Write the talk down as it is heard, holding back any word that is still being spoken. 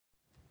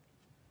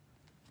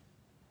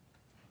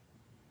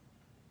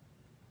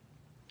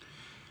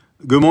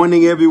Good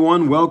morning,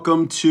 everyone.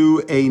 Welcome to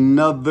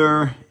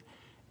another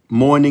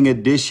morning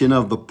edition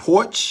of The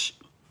Porch.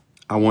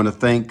 I want to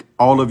thank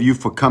all of you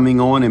for coming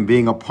on and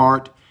being a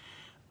part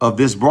of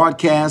this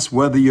broadcast,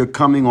 whether you're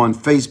coming on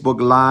Facebook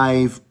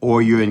Live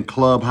or you're in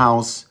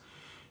Clubhouse.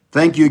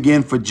 Thank you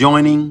again for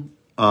joining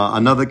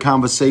another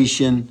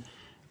conversation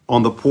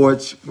on The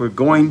Porch. We're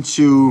going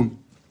to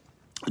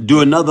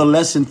do another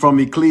lesson from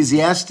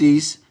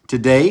Ecclesiastes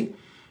today.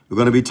 We're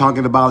going to be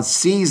talking about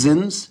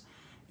seasons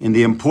and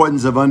the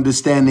importance of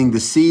understanding the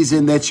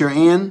season that you're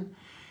in.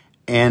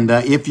 And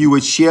if you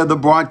would share the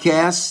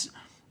broadcast,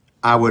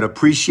 I would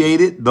appreciate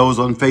it. Those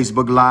on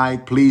Facebook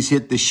Live, please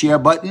hit the share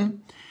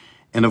button.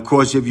 And of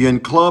course, if you're in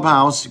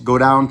Clubhouse, go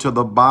down to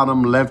the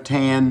bottom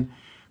left-hand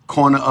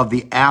corner of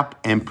the app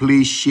and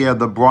please share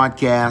the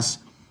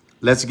broadcast.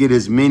 Let's get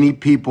as many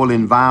people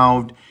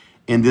involved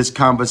in this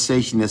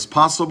conversation as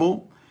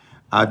possible.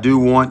 I do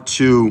want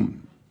to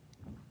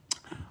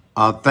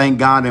thank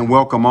God and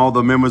welcome all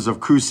the members of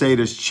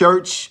Crusaders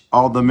Church,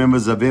 all the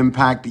members of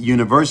Impact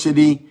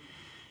University,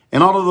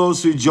 and all of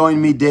those who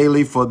join me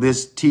daily for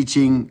this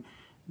teaching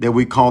that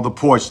we call The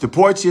Porch. The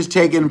Porch is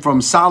taken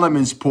from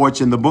Solomon's porch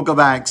in the book of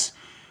Acts,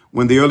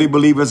 when the early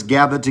believers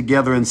gathered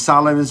together in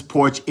Solomon's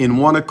porch in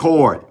one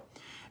accord.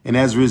 And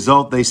as a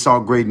result, they saw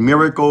great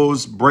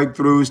miracles,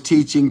 breakthroughs,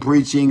 teaching,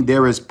 preaching.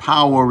 There is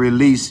power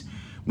released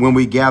when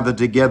we gather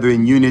together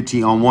in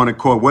unity on one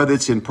accord, whether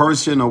it's in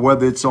person or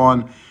whether it's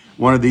on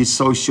one of these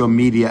social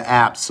media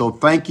apps. So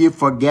thank you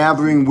for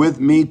gathering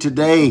with me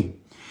today.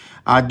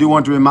 I do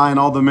want to remind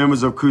all the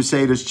members of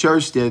Crusaders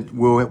Church that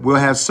we'll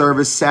have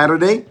service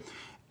Saturday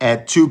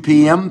at 2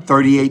 p.m.,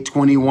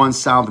 3821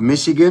 South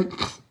Michigan.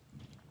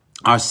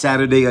 Our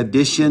Saturday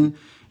edition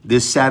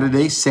this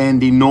Saturday,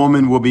 Sandy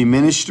Norman will be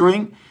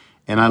ministering,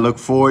 and I look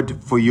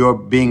forward for your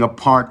being a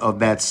part of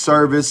that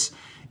service.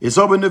 It's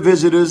open to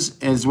visitors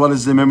as well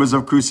as the members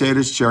of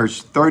Crusaders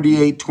Church,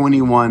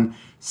 3821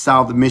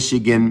 South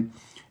Michigan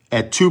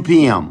at 2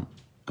 p.m.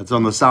 It's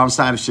on the south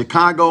side of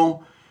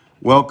Chicago.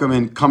 Welcome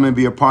and come and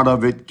be a part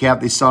of it.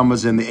 Kathy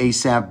Summers and the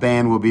ASAP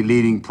band will be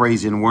leading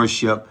praise and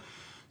worship.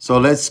 So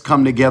let's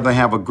come together,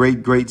 have a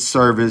great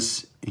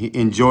service,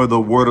 enjoy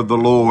the word of the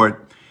Lord,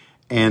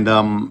 and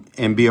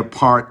be a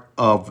part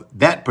of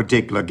that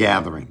particular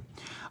gathering.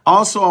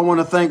 Also, I want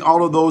to thank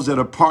all of those that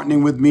are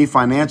partnering with me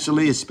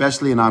financially,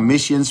 especially in our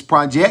missions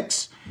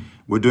projects.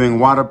 We're doing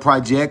water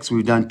projects.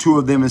 We've done 2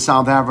 of them in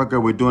South Africa.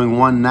 We're doing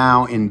one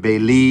now in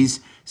Belize,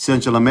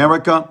 Central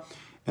America.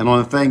 And I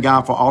want to thank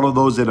God for all of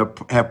those that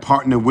have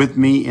partnered with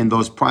me in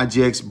those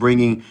projects,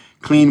 bringing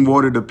clean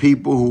water to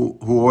people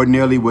who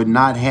ordinarily would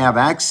not have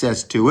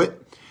access to it.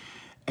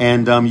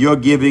 And your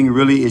giving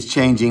really is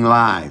changing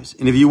lives.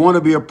 And if you want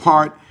to be a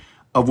part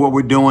of what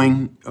we're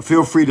doing,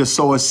 feel free to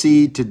sow a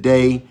seed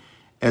today.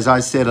 As I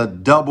said, a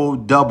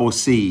double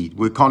seed.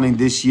 We're calling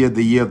this year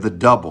the year of the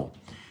double,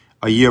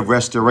 a year of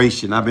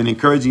restoration. I've been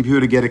encouraging people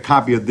to get a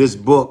copy of this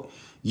book,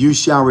 You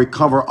Shall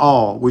Recover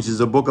All, which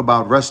is a book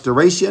about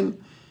restoration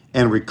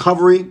and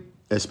recovery,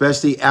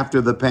 especially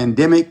after the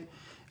pandemic.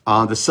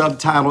 The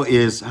subtitle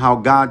is How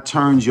God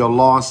Turns Your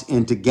Loss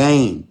into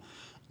Gain.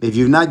 If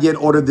you've not yet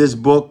ordered this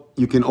book,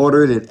 you can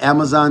order it at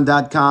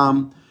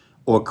Amazon.com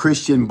or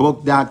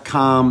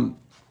Christianbook.com.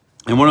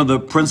 And one of the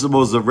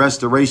principles of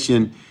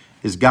restoration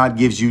is God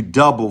gives you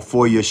double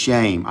for your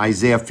shame.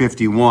 Isaiah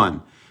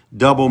 51.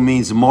 Double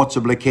means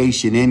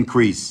multiplication,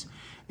 increase.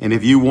 And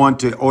if you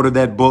want to order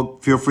that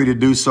book, feel free to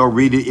do so.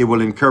 Read it. It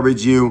will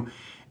encourage you.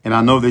 And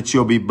I know that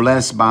you'll be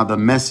blessed by the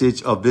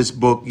message of this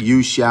book,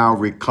 You Shall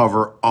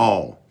Recover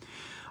All.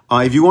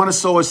 If you want to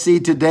sow a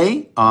seed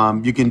today,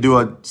 you can do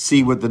a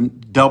seed with the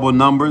double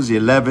numbers,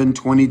 11,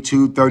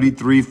 22,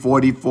 33,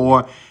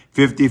 44,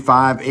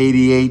 55,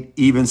 88.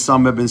 Even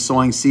some have been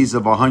sowing seeds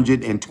of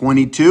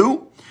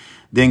 122.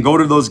 Then go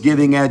to those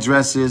giving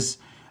addresses,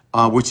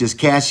 which is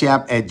Cash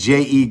App at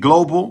JE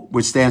Global,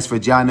 which stands for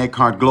John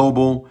Eckhardt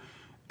Global.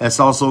 That's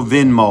also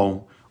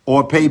Venmo,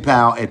 or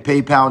PayPal at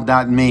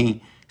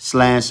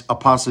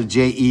paypal.me/Apostle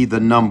JE, the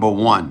number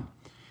 1.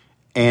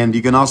 And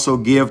you can also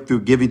give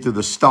through giving to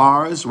the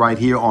stars right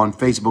here on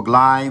Facebook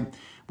Live,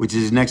 which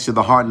is next to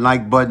the heart and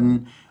like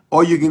button.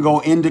 Or you can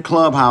go into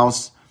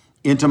Clubhouse,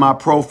 into my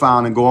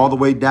profile, and go all the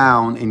way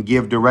down and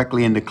give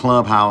directly into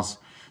Clubhouse.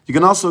 You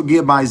can also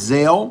give by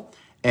Zelle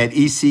at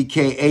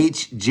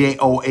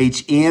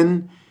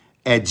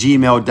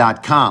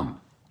ECKHJOHN@gmail.com.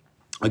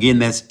 Again,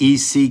 that's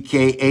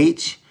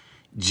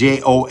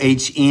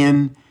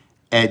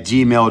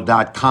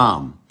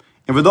ECKHJOHN@gmail.com.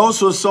 And for those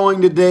who are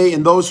sowing today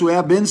and those who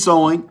have been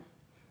sowing,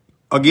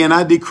 again,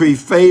 I decree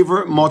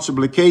favor,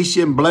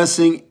 multiplication,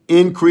 blessing,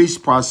 increase,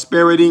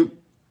 prosperity,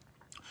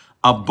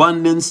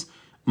 abundance,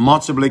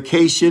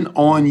 multiplication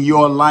on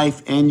your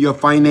life and your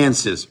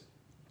finances.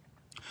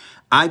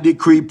 I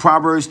decree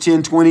Proverbs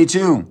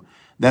 10:22,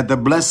 that the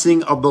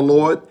blessing of the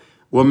Lord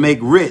will make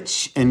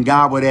rich and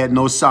God would add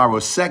no sorrow.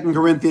 2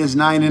 Corinthians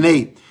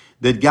 9:8,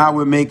 that God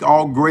would make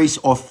all grace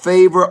or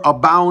favor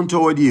abound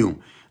toward you,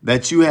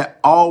 that you are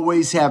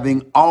always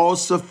having all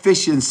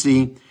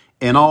sufficiency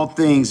in all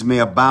things may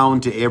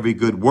abound to every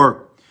good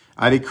work.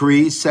 I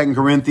decree 2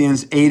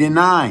 Corinthians 8 and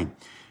 9.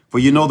 For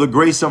you know the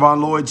grace of our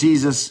Lord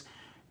Jesus,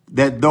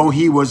 that though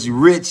he was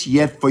rich,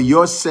 yet for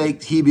your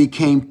sake he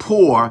became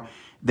poor,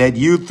 that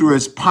you through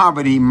his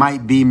poverty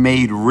might be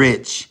made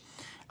rich.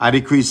 I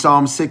decree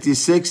Psalm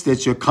 66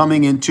 that you're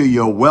coming into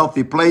your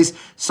wealthy place.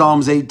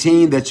 Psalms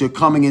 18 that you're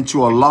coming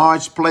into a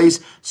large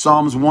place.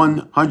 Psalms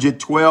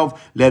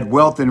 112, let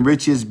wealth and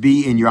riches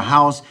be in your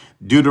house.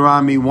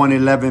 Deuteronomy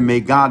 1:11,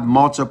 may God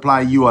multiply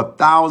you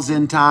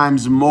 1,000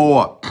 times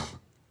more.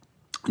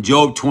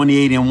 Job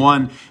 28 and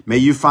 1, may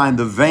you find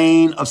the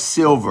vein of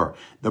silver,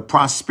 the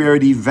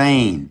prosperity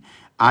vein.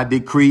 I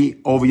decree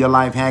over your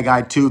life,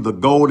 Haggai 2, the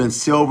gold and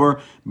silver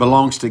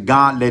belongs to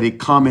God. Let it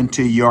come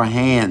into your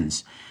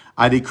hands.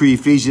 I decree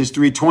Ephesians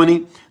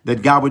 3:20,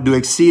 that God would do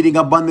exceeding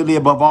abundantly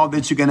above all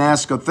that you can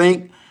ask or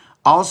think.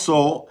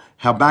 Also,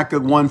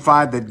 Habakkuk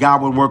 1:5, that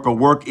God will work a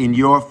work in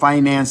your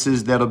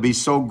finances that'll be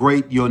so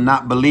great you'll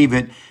not believe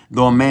it,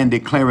 though a man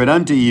declare it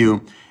unto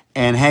you.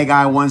 And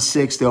Haggai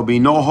 1:6, there'll be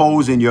no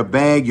holes in your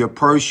bag, your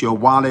purse, your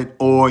wallet,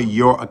 or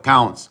your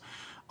accounts.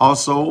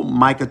 Also,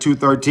 Micah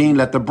 2:13,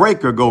 let the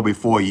breaker go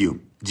before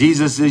you.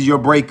 Jesus is your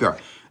breaker.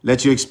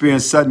 Let you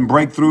experience sudden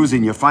breakthroughs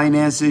in your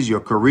finances,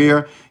 your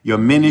career, your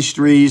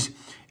ministries,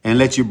 and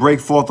let you break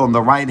forth on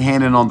the right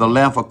hand and on the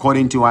left,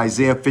 according to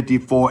Isaiah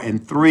 54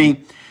 and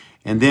 3.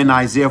 And then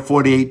Isaiah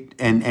 48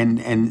 and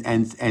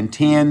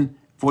 10,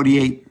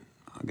 48,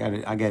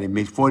 I got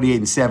it, 48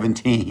 and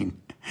 17.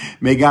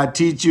 May God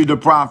teach you to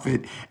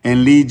profit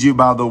and lead you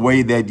by the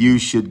way that you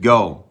should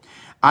go.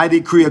 I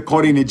decree,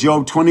 according to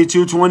Job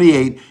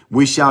 22:28,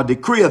 we shall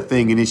decree a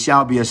thing and it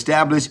shall be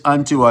established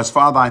unto us.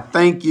 Father, I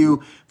thank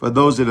you for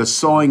those that are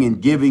sowing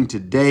and giving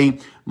today.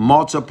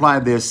 Multiply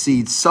their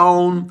seed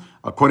sown,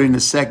 according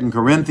to 2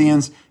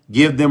 Corinthians.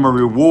 Give them a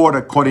reward,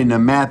 according to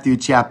Matthew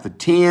chapter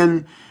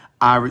 10.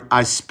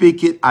 I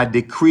speak it, I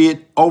decree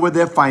it over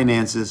their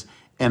finances,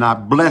 and I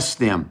bless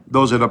them.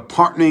 Those that are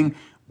partnering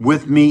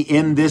with me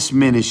in this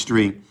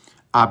ministry,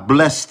 I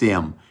bless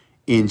them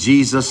in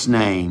Jesus'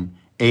 name.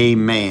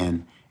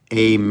 Amen.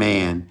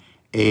 Amen.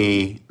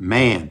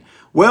 Amen.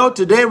 Well,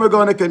 today we're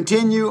going to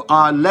continue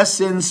our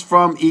lessons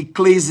from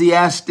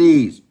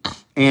Ecclesiastes,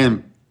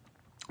 and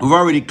we've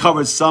already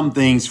covered some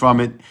things from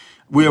it.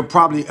 We'll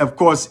probably, of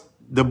course,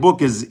 the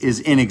book is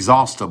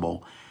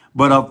inexhaustible,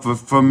 but a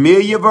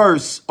familiar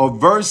verse or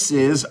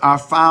verses are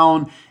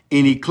found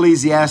in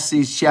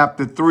Ecclesiastes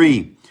chapter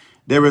 3.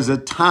 There is a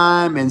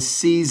time and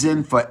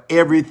season for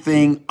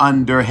everything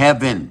under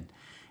heaven.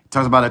 It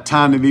talks about a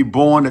time to be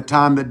born, a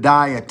time to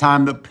die, a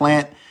time to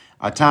plant,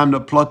 a time to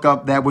pluck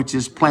up that which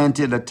is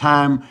planted, a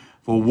time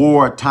for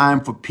war, a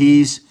time for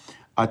peace,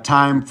 a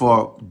time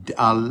for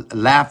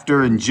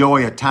laughter and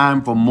joy, a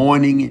time for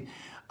mourning,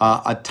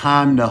 a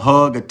time to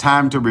hug, a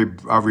time to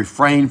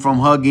refrain from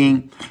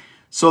hugging.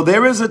 So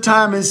there is a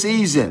time and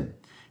season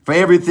for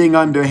everything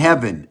under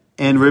heaven.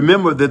 And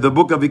remember that the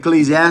book of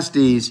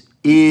Ecclesiastes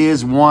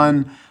is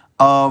one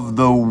of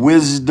the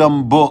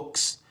wisdom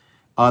books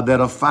that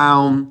are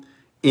found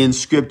in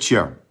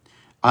Scripture.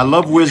 I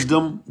love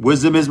wisdom.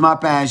 Wisdom is my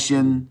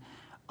passion.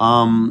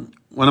 One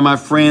of my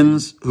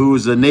friends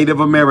who's a Native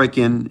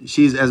American, as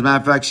a matter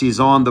of fact, she's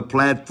on the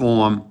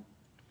platform.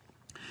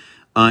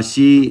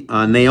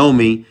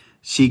 Naomi,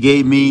 she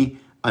gave me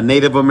a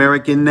Native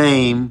American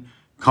name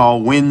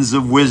called Winds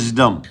of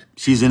Wisdom.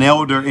 She's an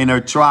elder in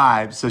her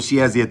tribe, so she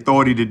has the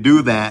authority to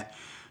do that.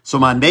 So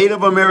my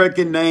Native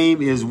American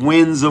name is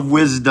Winds of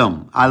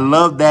Wisdom. I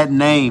love that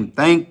name.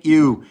 Thank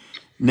you,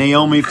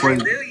 Naomi, for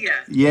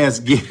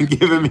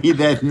giving me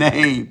that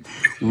name.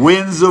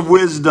 Winds of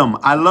Wisdom.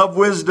 I love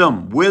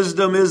wisdom.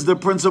 Wisdom is the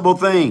principal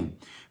thing.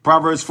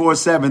 Proverbs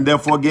 4:7.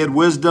 Therefore get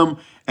wisdom,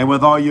 and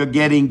with all you're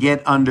getting,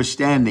 get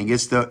understanding.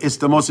 It's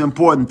the most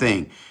important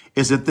thing.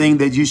 It's the thing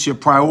that you should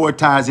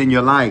prioritize in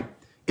your life.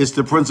 It's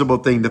the principal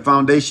thing, the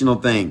foundational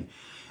thing.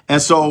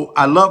 And so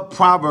I love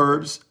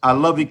Proverbs. I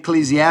love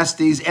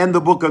Ecclesiastes and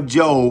the book of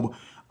Job.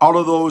 All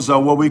of those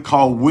are what we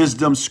call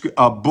wisdom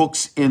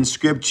books in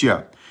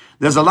Scripture.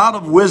 There's a lot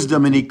of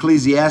wisdom in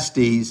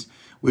Ecclesiastes.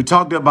 We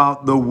talked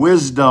about the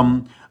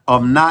wisdom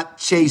of not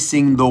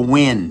chasing the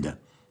wind.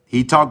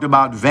 He talked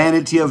about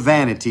vanity of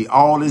vanity.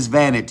 All is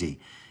vanity.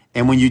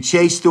 And when you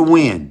chase the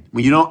wind,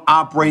 when you don't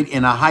operate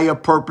in a higher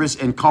purpose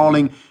and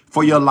calling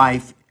for your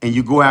life, and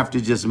you go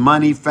after just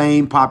money,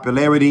 fame,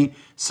 popularity,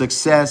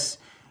 success,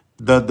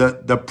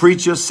 the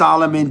preacher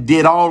Solomon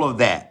did all of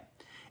that.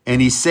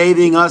 And he's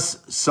saving us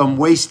some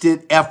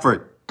wasted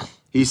effort.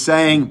 He's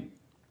saying,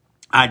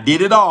 I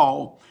did it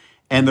all.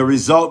 And the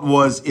result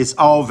was it's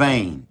all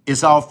vain.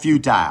 It's all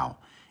futile.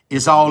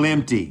 It's all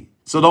empty.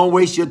 So don't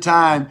waste your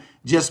time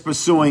just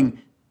pursuing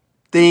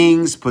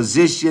things,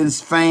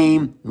 positions,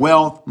 fame,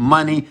 wealth,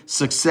 money,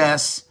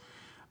 success.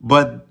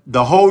 But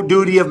the whole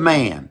duty of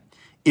man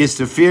is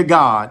to fear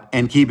God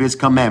and keep his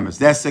commandments.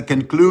 That's the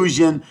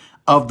conclusion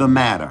of the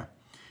matter.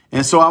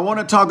 And so I want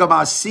to talk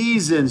about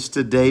seasons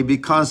today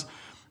because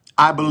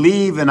I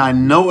believe and I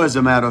know, as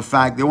a matter of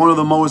fact, that one of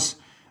the most,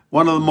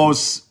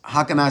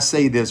 how can I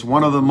say this?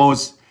 One of the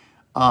most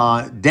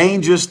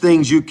dangerous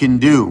things you can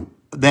do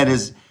that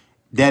is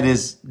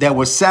that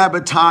will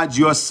sabotage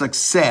your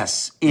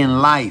success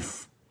in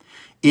life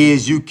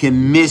is you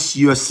can miss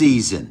your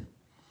season,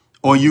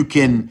 or you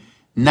can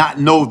not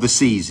know the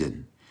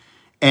season.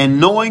 And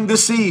knowing the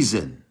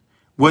season,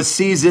 what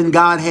season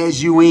God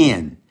has you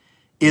in,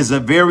 is a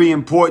very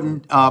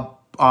important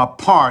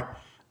part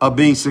of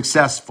being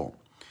successful.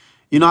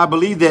 You know, I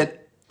believe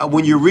that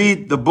when you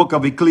read the book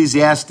of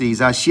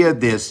Ecclesiastes, I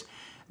shared this,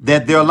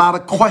 that there are a lot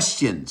of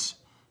questions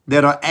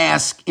that are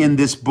asked in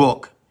this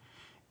book.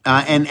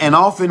 And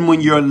often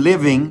when you're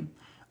living,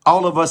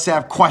 all of us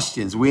have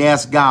questions. We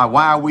ask God,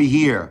 why are we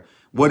here?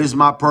 What is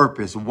my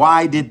purpose?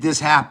 Why did this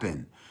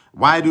happen?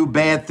 Why do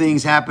bad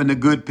things happen to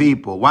good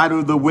people? Why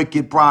do the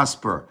wicked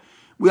prosper?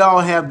 We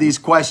all have these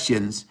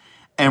questions.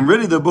 And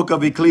really, the book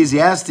of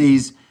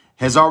Ecclesiastes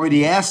has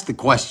already asked the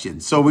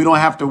questions. So we don't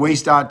have to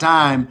waste our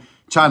time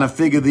trying to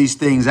figure these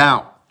things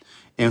out.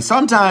 And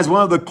sometimes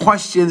one of the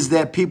questions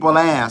that people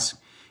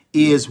ask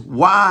is,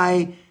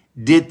 why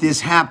did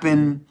this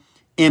happen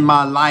in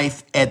my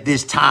life at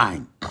this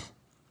time?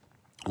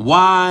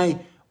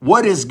 Why?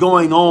 What is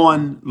going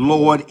on,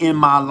 Lord, in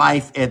my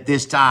life at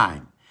this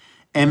time?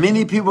 And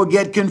many people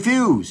get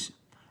confused.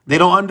 They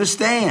don't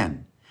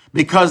understand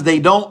because they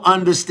don't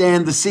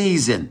understand the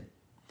season.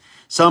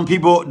 Some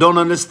people don't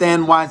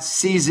understand why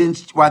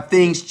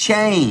things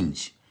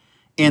change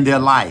in their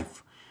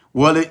life.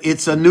 Well,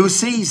 it's a new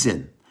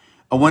season.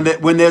 When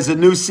there's a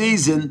new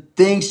season,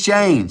 things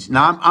change.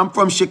 Now, I'm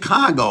from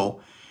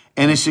Chicago,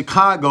 and in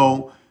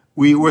Chicago,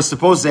 we're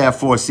supposed to have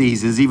 4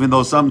 seasons, even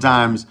though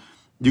sometimes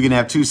you can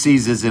have 2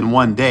 seasons in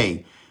one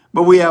day.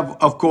 But we have,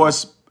 of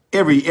course,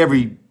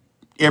 every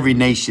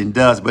nation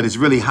does, but it's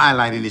really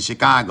highlighted in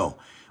Chicago.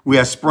 We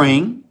have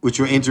spring, which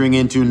we're entering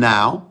into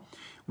now.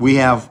 We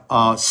have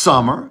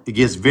summer. It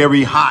gets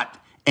very hot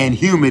and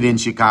humid in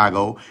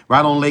Chicago,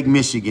 right on Lake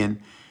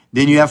Michigan.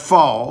 Then you have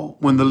fall,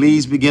 when the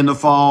leaves begin to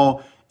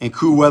fall and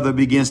cool weather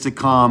begins to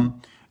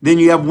come. Then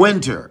you have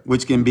winter,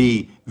 which can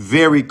be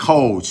very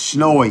cold,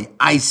 snowy,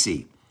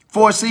 icy.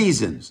 4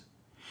 seasons.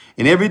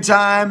 And every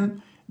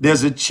time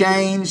there's a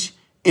change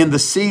in the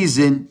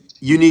season,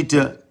 you need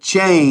to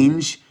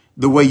change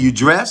the way you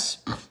dress.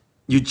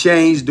 You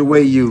change the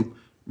way you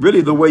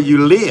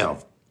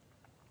live,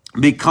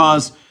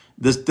 because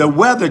the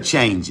weather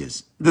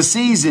changes, the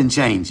season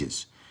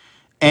changes,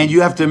 and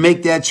you have to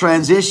make that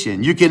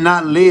transition. You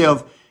cannot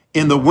live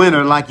in the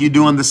winter like you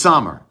do in the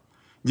summer.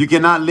 You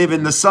cannot live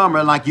in the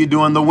summer like you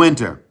do in the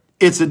winter.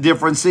 It's a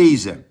different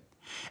season.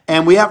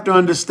 And we have to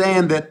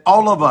understand that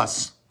all of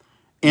us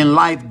in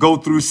life go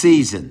through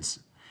seasons,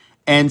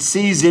 and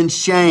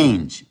seasons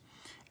change.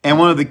 And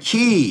one of the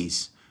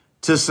keys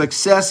to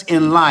success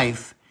in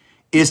life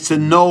is to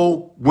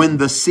know when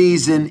the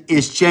season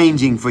is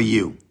changing for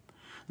you,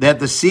 that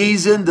the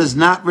season does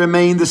not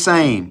remain the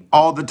same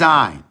all the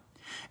time.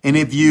 And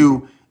if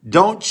you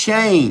don't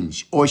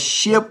change or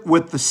shift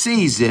with the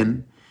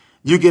season,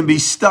 you can be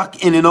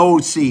stuck in an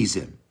old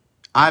season.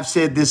 I've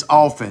said this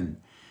often,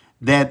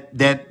 that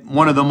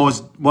one of the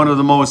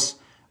most,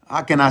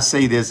 how can I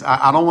say this?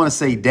 I don't want to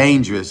say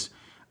dangerous.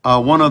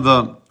 One of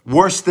the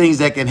worst things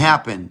that can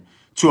happen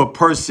to a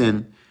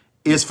person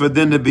is for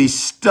them to be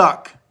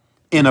stuck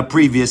in a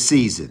previous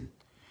season.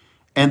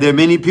 And there are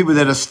many people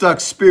that are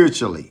stuck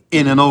spiritually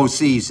in an old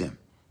season.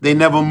 They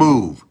never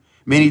move.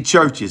 Many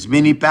churches,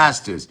 many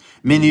pastors,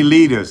 many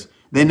leaders,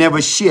 they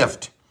never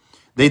shift.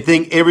 They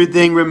think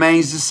everything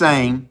remains the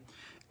same,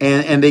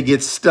 and they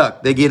get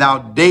stuck. They get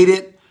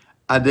outdated.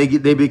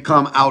 They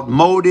become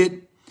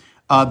outmoded.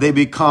 They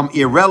become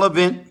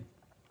irrelevant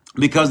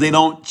because they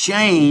don't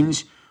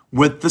change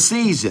with the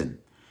season.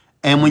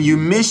 And when you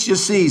miss your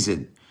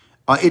season,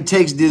 it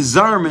takes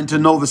discernment to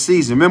know the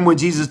season. Remember when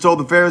Jesus told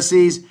the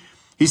Pharisees,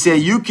 he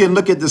said, you can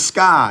look at the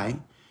sky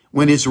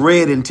when it's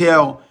red and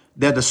tell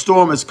that the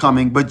storm is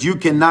coming, but you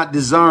cannot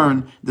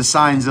discern the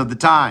signs of the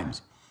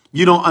times.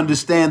 You don't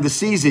understand the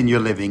season you're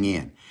living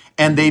in.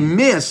 And they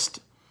missed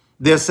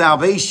their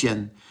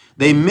salvation.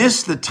 They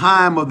missed the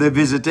time of their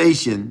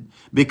visitation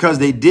because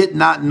they did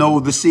not know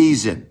the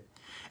season.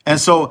 And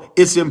so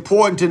it's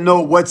important to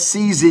know what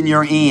season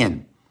you're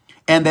in,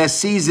 and that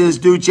seasons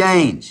do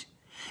change.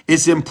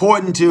 It's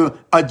important to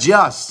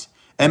adjust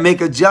and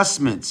make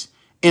adjustments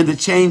in the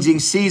changing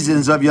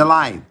seasons of your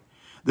life.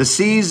 The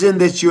season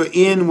that you're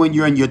in when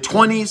you're in your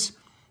 20s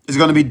is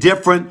going to be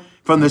different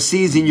from the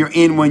season you're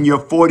in when you're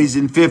 40s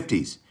and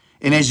 50s.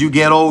 And as you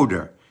get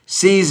older,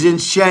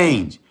 seasons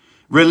change.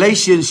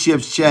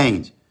 Relationships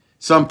change.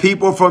 Some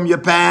people from your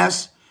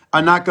past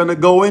are not going to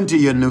go into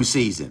your new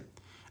season.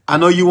 I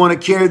know you want to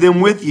carry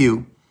them with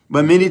you,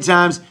 but many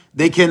times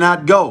they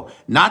cannot go.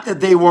 Not that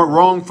they weren't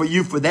wrong for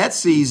you for that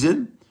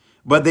season,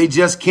 but they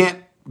just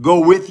can't go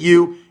with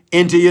you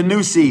into your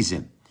new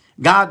season.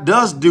 God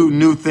does do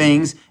new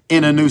things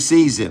in a new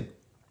season.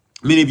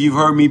 Many of you have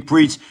heard me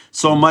preach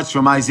so much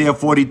from Isaiah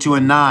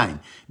 42:9.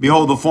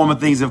 Behold, the former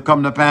things have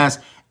come to pass,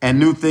 and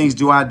new things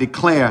do I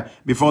declare.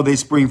 Before they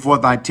spring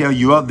forth, I tell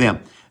you of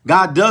them.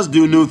 God does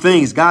do new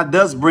things. God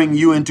does bring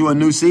you into a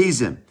new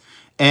season.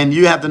 And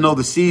you have to know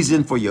the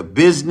season for your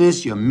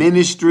business, your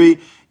ministry,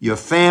 your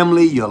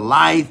family, your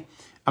life.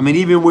 I mean,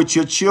 even with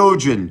your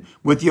children,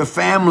 with your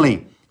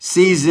family,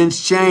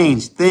 seasons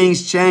change,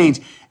 things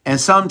change. And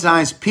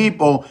sometimes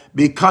people,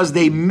 because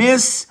they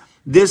miss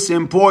this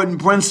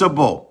important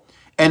principle.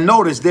 And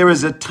notice there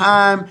is a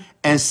time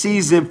and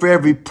season for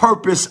every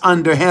purpose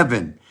under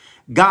heaven.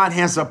 God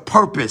has a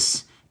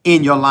purpose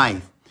in your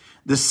life.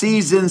 The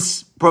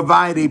seasons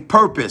provide a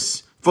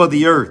purpose for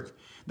the earth.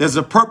 There's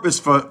a purpose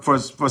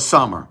for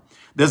summer.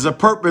 There's a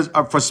purpose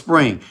for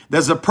spring.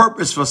 There's a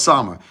purpose for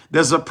summer.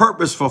 There's a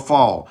purpose for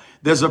fall.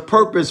 There's a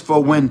purpose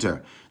for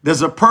winter.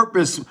 There's a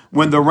purpose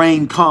when the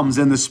rain comes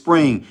in the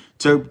spring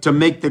to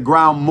make the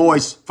ground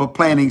moist for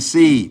planting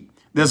seed.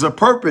 There's a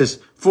purpose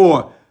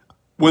for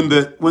when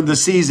the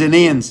season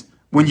ends,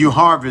 when you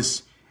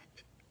harvest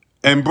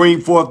and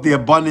bring forth the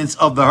abundance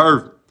of the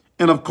earth.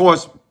 And of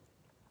course,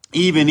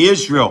 even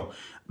Israel,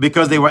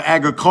 because they were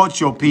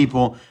agricultural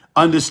people,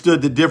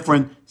 understood the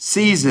different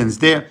seasons.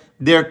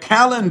 Their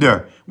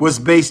calendar was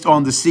based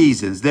on the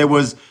seasons. There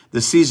was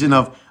the season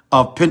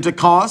of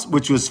Pentecost,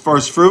 which was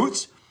first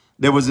fruits.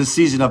 There was a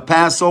season of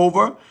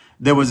Passover.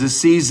 There was a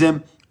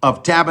season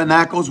of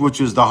Tabernacles, which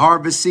was the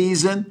harvest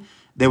season.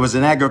 There was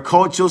an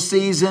agricultural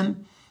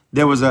season.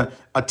 There was a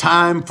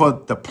time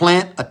for the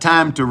plant, a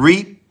time to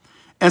reap.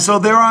 And so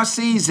there are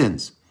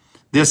seasons.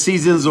 There's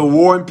seasons of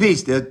war and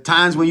peace. There are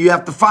times when you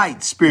have to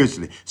fight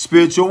spiritually,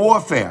 spiritual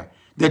warfare.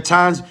 There are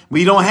times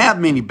when you don't have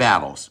many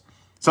battles.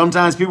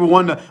 Sometimes people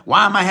wonder,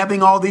 why am I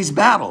having all these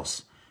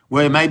battles?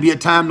 Well, it might be a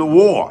time to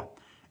war.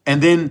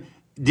 And then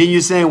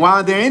you're saying, why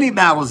aren't there any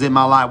battles in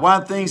my life? Why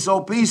are things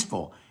so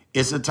peaceful?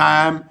 It's a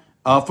time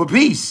for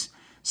peace.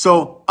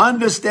 So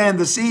understand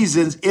the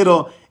seasons.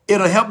 It'll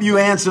help you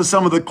answer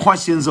some of the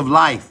questions of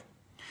life.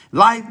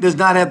 Life does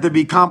not have to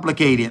be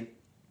complicated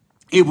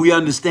if we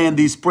understand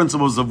these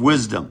principles of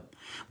wisdom.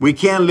 We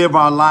can live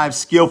our lives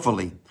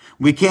skillfully.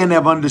 We can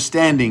have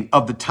understanding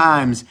of the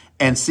times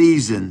and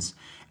seasons.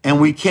 And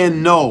we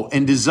can know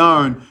and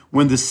discern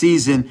when the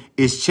season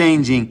is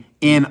changing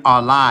in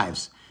our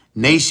lives.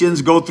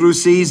 Nations go through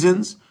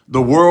seasons.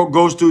 The world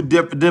goes through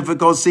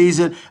difficult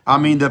season. I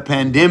mean, the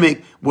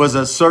pandemic was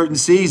a certain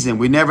season.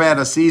 We never had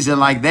a season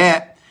like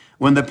that.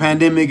 When the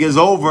pandemic is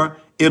over,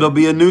 it'll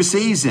be a new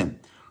season.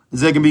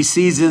 There can be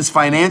seasons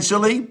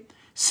financially,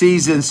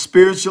 seasons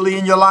spiritually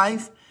in your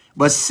life,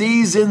 but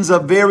seasons are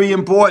very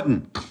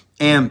important,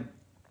 and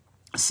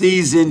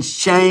seasons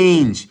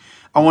change.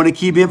 I want to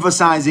keep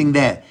emphasizing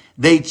that.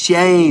 They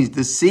change.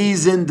 The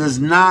season does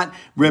not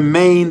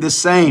remain the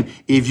same.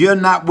 If you're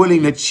not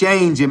willing to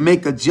change and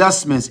make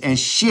adjustments and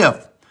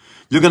shift,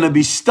 you're going to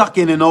be stuck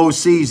in an old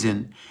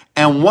season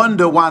and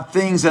wonder why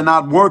things are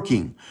not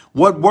working.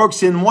 What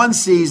works in one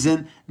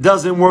season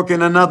doesn't work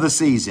in another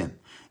season.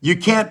 You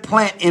can't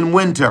plant in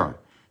winter.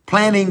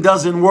 Planting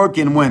doesn't work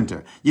in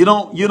winter. You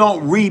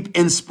don't reap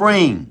in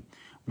spring.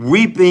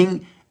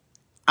 Reaping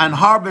and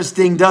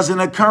harvesting doesn't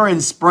occur in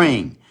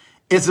spring.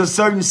 It's a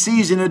certain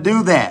season to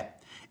do that.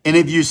 And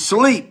if you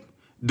sleep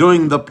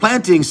during the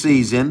planting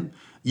season,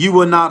 you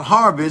will not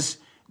harvest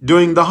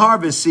during the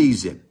harvest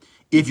season.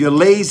 If you're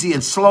lazy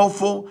and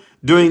slothful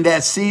during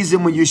that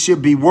season when you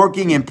should be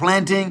working and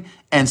planting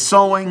and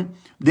sowing,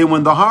 then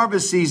when the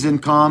harvest season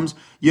comes,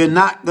 you're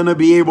not going to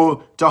be able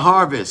to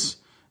harvest.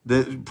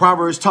 The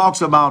Proverbs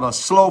talks about a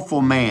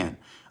slothful man,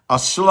 a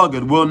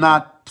sluggard will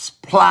not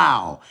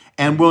plow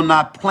and will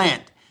not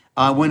plant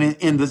when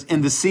in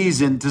the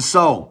season to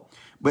sow.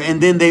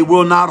 And then they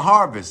will not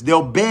harvest.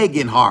 They'll beg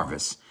in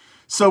harvest.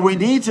 So we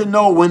need to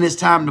know when it's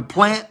time to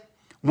plant,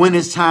 when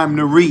it's time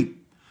to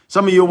reap.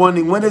 Some of you are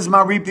wondering, when is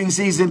my reaping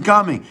season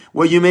coming?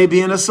 Well, you may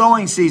be in a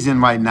sowing season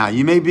right now.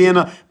 You may be in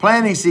a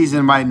planting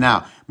season right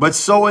now, but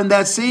sow in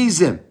that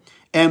season.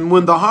 And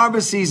when the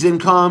harvest season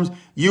comes,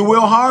 you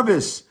will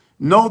harvest.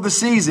 Know the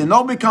season.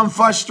 Don't become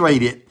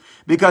frustrated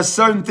because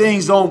certain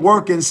things don't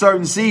work in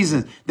certain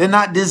seasons. They're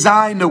not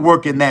designed to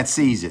work in that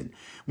season.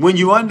 When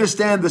you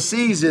understand the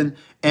season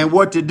and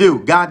what to do,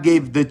 God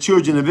gave the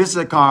children of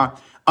Issachar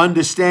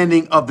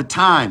understanding of the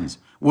times,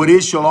 what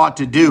Israel ought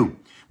to do.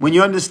 When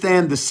you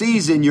understand the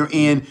season you're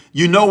in,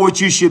 you know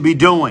what you should be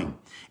doing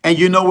and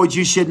you know what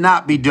you should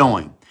not be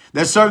doing.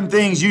 There's certain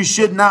things you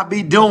should not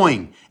be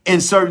doing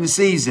in certain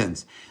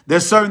seasons.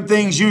 There's certain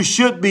things you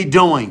should be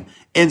doing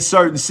in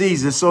certain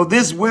seasons. So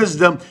this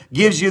wisdom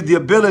gives you the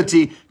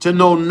ability to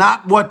know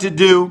not what to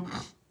do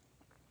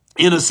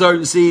in a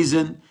certain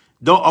season.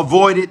 Don't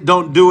avoid it.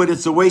 Don't do it.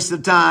 It's a waste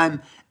of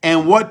time.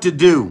 And what to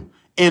do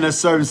in a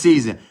certain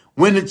season.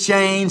 When to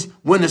change,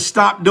 when to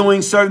stop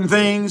doing certain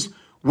things,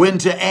 when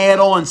to add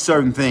on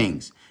certain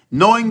things.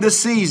 Knowing the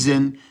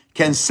season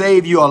can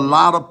save you a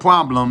lot of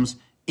problems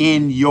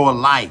in your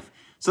life.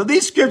 So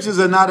these scriptures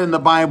are not in the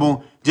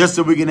Bible just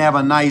so we can have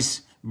a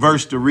nice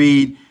verse to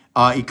read.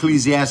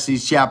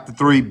 Ecclesiastes chapter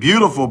 3.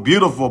 Beautiful,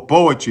 beautiful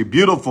poetry,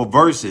 beautiful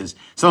verses.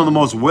 Some of the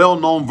most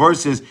well-known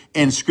verses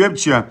in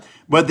scripture,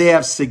 but they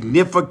have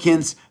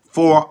significance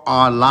for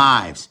our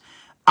lives.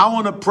 I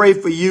want to pray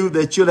for you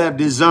that you'll have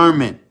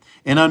discernment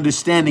and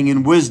understanding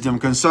and wisdom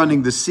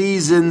concerning the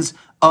seasons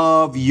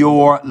of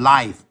your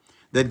life,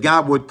 that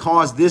God would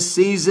cause this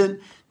season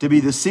to be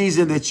the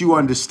season that you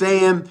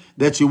understand,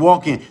 that you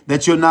walk in,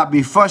 that you'll not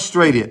be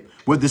frustrated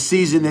with the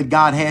season that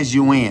God has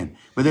you in,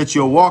 but that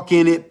you'll walk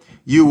in it.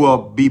 You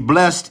will be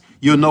blessed.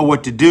 You'll know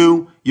what to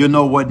do. You'll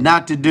know what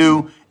not to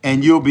do.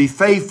 And you'll be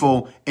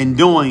faithful in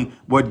doing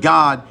what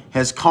God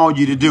has called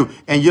you to do.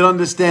 And you'll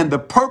understand the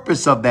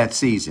purpose of that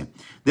season.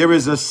 There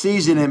is a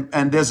season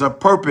and there's a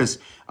purpose,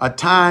 a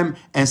time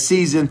and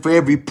season for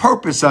every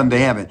purpose under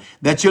heaven,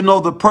 that you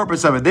know the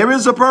purpose of it. There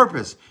is a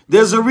purpose.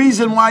 There's a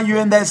reason why you're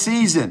in that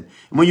season.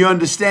 When you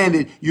understand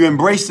it, you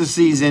embrace the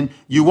season,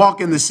 you walk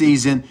in the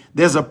season.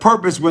 There's a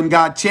purpose when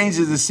God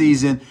changes the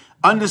season.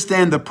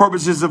 Understand the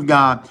purposes of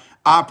God.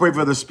 I pray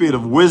for the spirit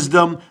of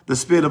wisdom, the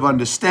spirit of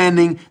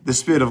understanding, the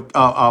spirit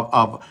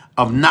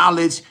of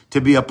knowledge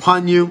to be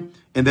upon you,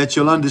 and that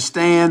you'll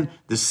understand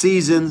the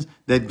seasons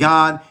that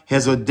God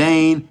has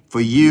ordained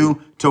for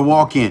you to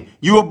walk in.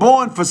 You were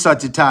born for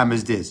such a time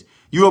as this.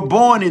 You were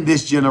born in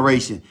this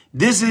generation.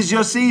 This is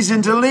your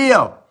season to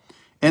live.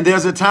 And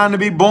there's a time to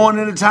be born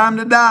and a time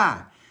to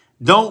die.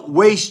 Don't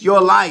waste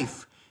your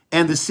life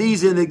and the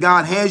season that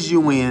God has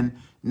you in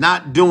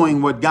not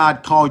doing what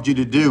God called you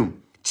to do,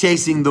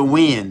 chasing the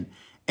wind,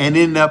 and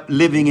end up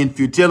living in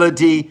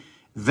futility,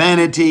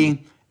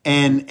 vanity,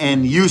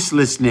 and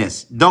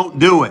uselessness. Don't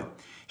do it.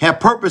 Have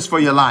purpose for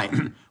your life.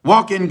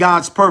 Walk in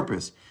God's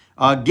purpose.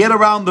 Get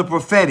around the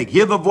prophetic.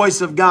 Hear the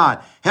voice of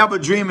God. Have a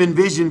dream and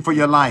vision for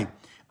your life.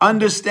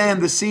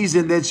 Understand the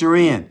season that you're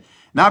in.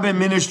 Now, I've been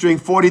ministering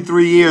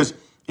 43 years,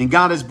 and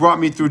God has brought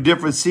me through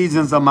different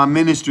seasons of my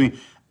ministry.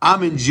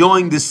 I'm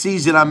enjoying the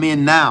season I'm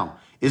in now.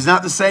 It's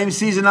not the same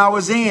season I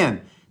was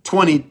in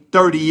 20,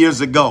 30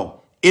 years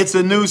ago. It's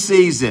a new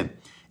season,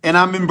 and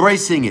I'm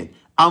embracing it.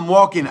 I'm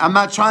walking. I'm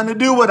not trying to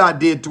do what I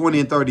did 20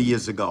 and 30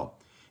 years ago.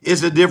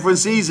 It's a different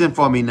season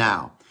for me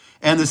now,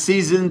 and the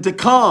season to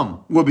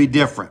come will be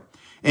different.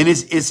 And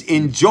it's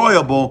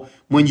enjoyable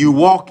when you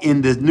walk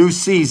in the new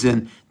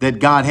season that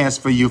God has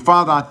for you.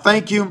 Father, I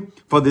thank you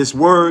for this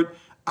word.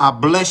 I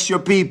bless your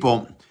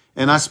people,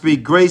 and I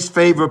speak grace,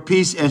 favor,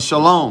 peace, and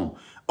shalom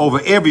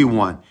over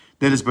everyone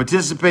that is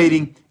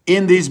participating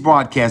in these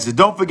broadcasts. And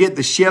don't forget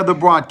to share the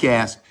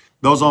broadcast,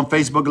 those on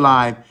Facebook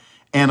Live.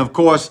 And of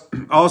course,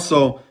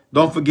 also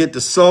don't forget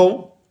to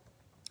sow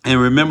and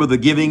remember the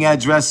giving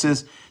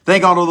addresses.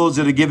 Thank all of those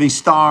that are giving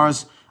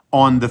stars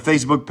on the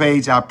Facebook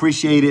page. I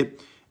appreciate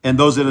it. And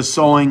those that are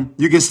sowing,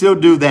 you can still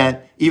do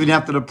that even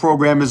after the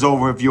program is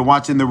over. If you're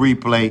watching the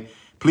replay,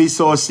 please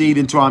sow a seed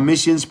into our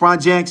missions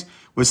projects.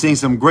 We're seeing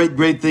some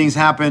great things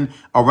happen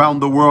around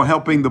the world,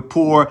 helping the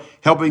poor,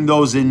 helping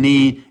those in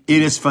need.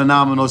 It is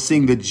phenomenal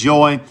seeing the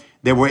joy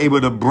that we're able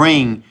to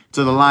bring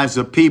to the lives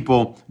of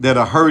people that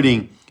are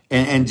hurting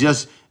and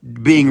just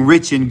being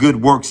rich in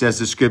good works, as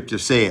the scripture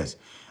says.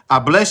 I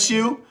bless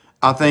you.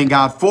 I thank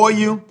God for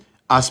you.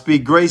 I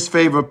speak grace,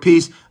 favor,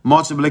 peace,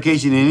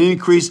 multiplication, and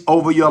increase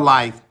over your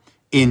life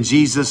in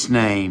Jesus'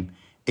 name.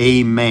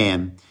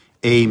 Amen.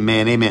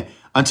 Amen. Amen.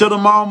 Until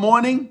tomorrow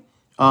morning,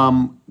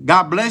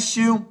 God bless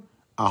you.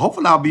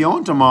 Hopefully I'll be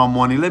on tomorrow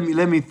morning.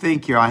 Let me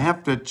think here. I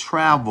have to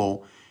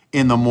travel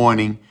in the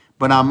morning,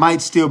 but I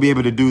might still be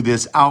able to do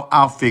this.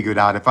 I'll figure it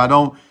out. If I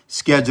don't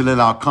schedule it,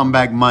 I'll come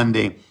back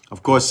Monday.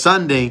 Of course,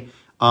 Sunday,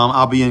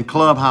 I'll be in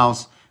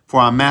Clubhouse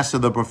for our Master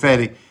of the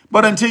Prophetic.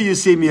 But until you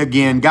see me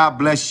again, God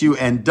bless you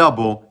and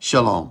double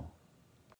shalom.